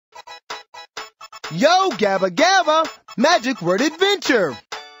Yo Gabba Gabba, Magic Word Adventure.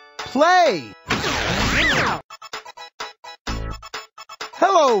 Play.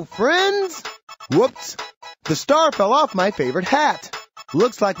 Hello, friends. Whoops. The star fell off my favorite hat.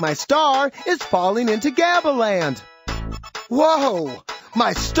 Looks like my star is falling into Gabbaland. Whoa!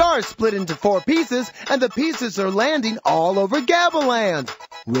 My star split into 4 pieces, and the pieces are landing all over Gabbaland.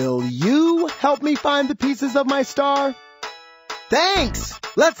 Will you help me find the pieces of my star? Thanks!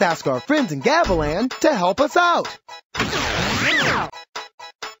 Let's ask our friends in Gabbaland to help us out.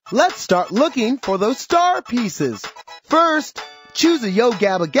 Let's start looking for those star pieces. First, choose a Yo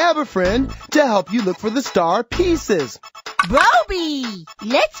Gabba Gabba friend to help you look for the star pieces. Brobee!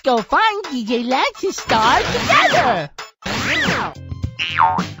 Let's go find DJ Lance's star together!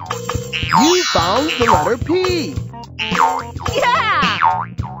 You found the letter P. Yeah!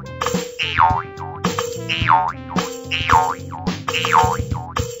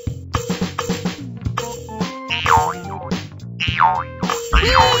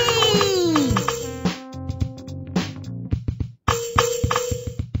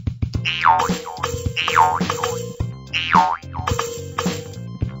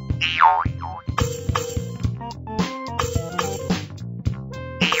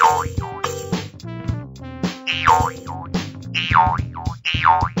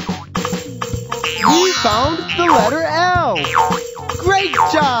 You found the letter L. Great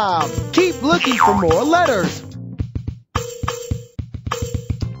job! Keep looking for more letters.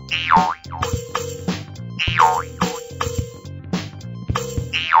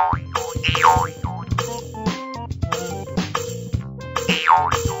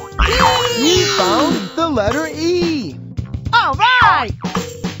 You found the letter E. All right!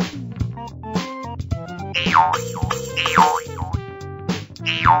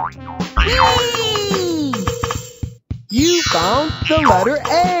 You found the letter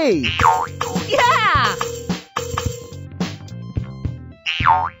A. Yeah!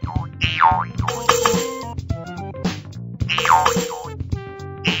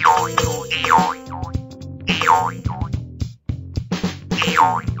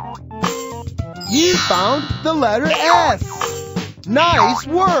 You found the letter S. Nice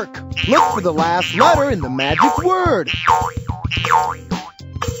work! Look for the last letter in the magic word.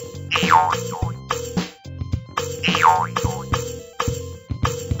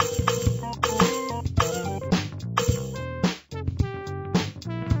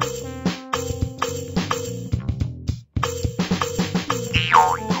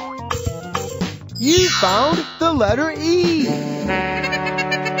 You found the letter E.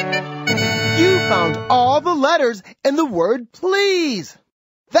 You found all the letters in the word please.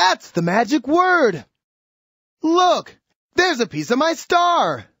 That's the magic word. Look, there's a piece of my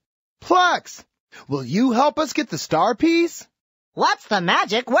star. Plex, will you help us get the star piece? What's the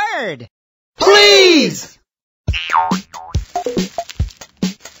magic word? Please!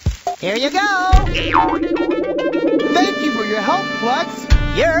 Here you go! Thank you for your help,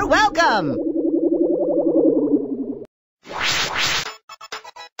 Plex. You're welcome!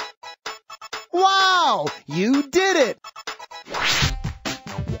 Wow! You did it!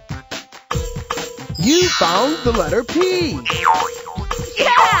 You found the letter P.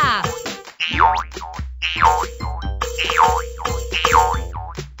 Yeah!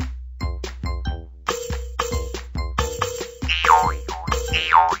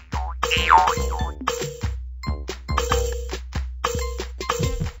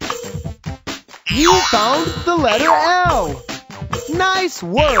 You found the letter L. Nice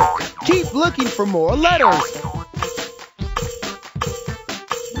work! Keep looking for more letters.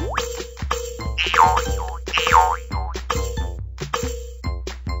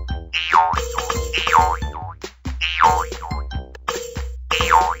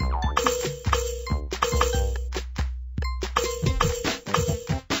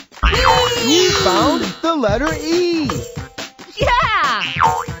 You found the letter E. Yeah!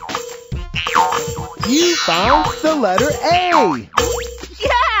 You found the letter A.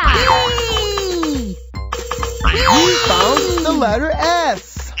 Yeah! You found the letter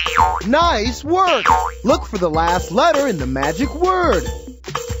S. Nice work! Look for the last letter in the magic word.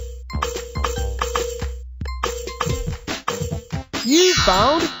 You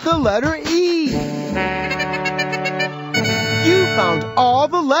found the letter E. You found all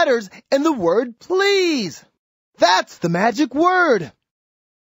the letters in the word please. That's the magic word.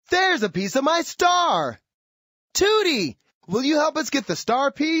 There's a piece of my star. Tootie, will you help us get the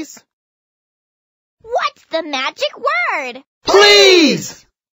star piece? What's the magic word? Please!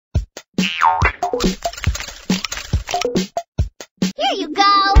 Here you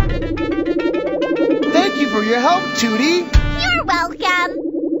go. Thank you for your help, Tootie. You're welcome.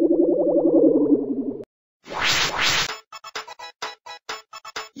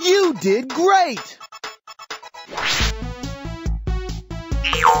 You did great!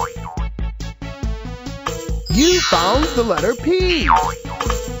 You found the letter P.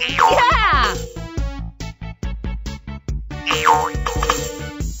 Yeah!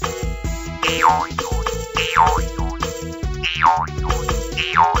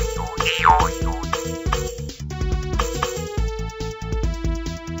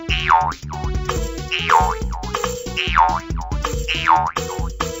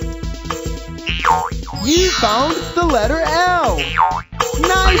 You found the letter L.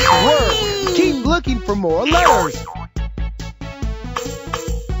 Nice work! Keep looking for more letters.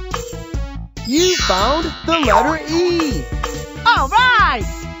 You found the letter E. All right!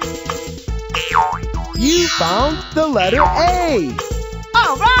 You found the letter A.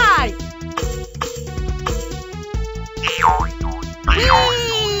 All right!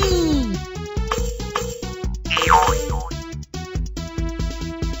 Whee!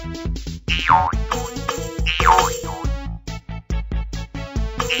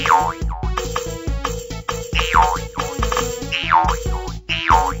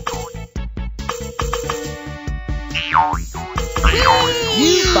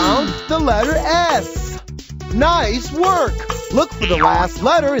 You found the letter S. Nice work! Look for the last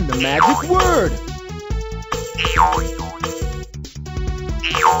letter in the magic word.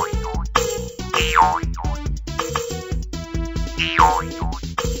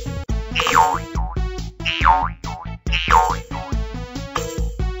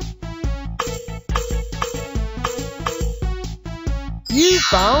 You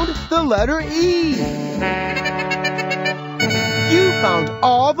found the letter E. You found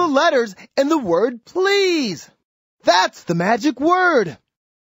all the letters in the word please. That's the magic word.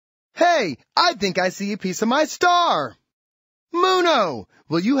 Hey, I think I see a piece of my star. Muno,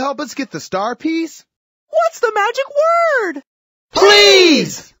 will you help us get the star piece? What's the magic word?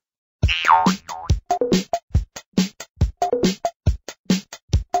 Please!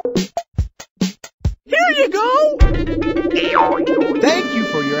 Here you go! Thank you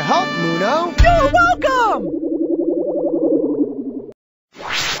for your help, Muno. You're welcome!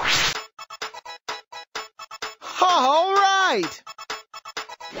 All right!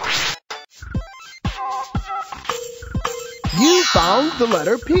 You found the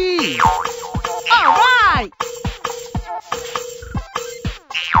letter P. All right!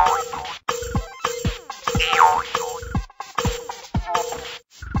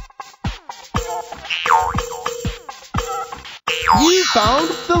 You found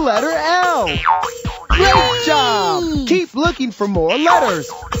the letter L. Great job! Keep looking for more letters.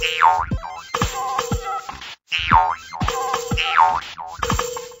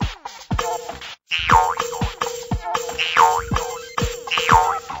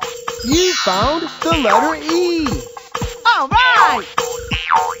 You found the letter E. All right!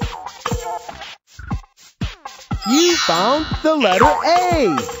 You found the letter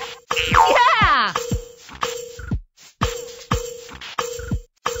A. Yeah!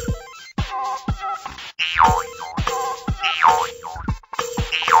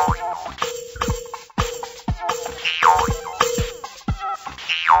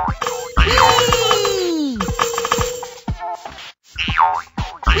 Whee!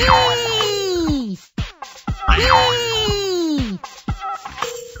 Whee! Whee!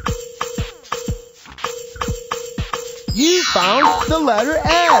 You found the letter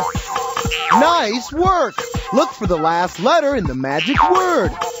S. Nice work! Look for the last letter in the magic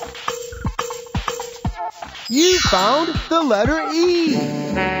word. You found the letter E.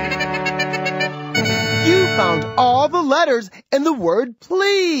 You found all the letters in the word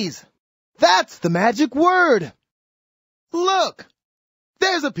please. That's the magic word. Look,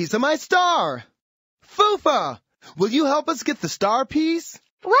 there's a piece of my star. Fufa, will you help us get the star piece?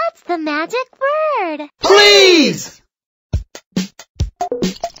 What's the magic word? Please!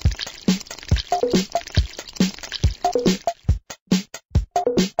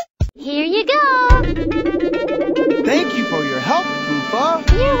 Here you go. Thank you for your help, Fufa.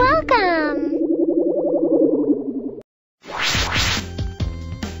 You're welcome.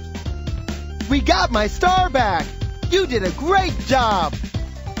 We got my star back. You did a great job.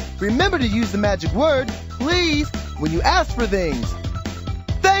 Remember to use the magic word, please, when you ask for things.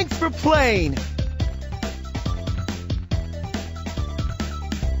 Thanks for playing.